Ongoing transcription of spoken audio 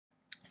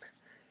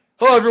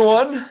Hello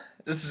everyone,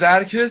 this is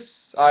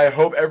Atticus. I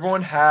hope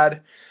everyone had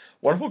a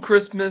wonderful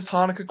Christmas,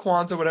 Hanukkah,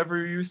 Kwanzaa,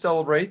 whatever you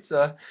celebrate.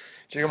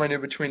 Check out my new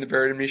Between the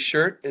Buried and Me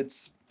shirt.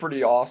 It's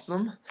pretty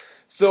awesome.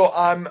 So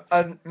I'm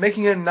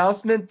making an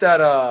announcement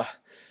that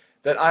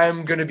I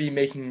am going to be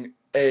making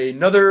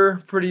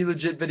another pretty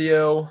legit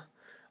video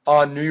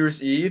on New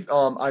Year's Eve.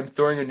 I'm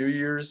throwing a New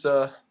Year's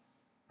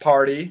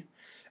party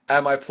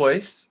at my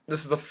place. This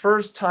is the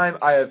first time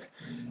I have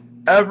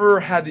ever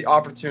had the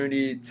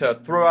opportunity to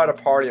throw out a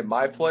party at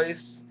my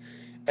place,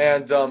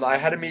 and I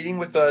had a meeting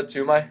with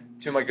two of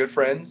my good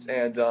friends,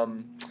 and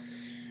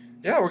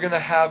yeah, we're gonna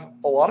have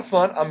a lot of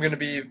fun. I'm gonna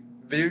be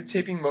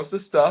videotaping most of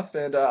the stuff,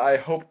 and I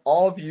hope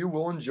all of you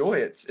will enjoy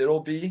it.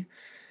 It'll be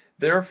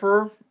there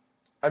for,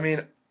 I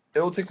mean,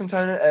 it'll take some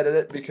time to edit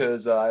it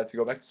because I have to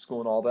go back to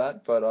school and all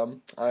that, but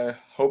I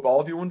hope all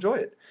of you will enjoy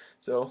it.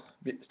 So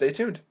stay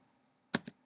tuned.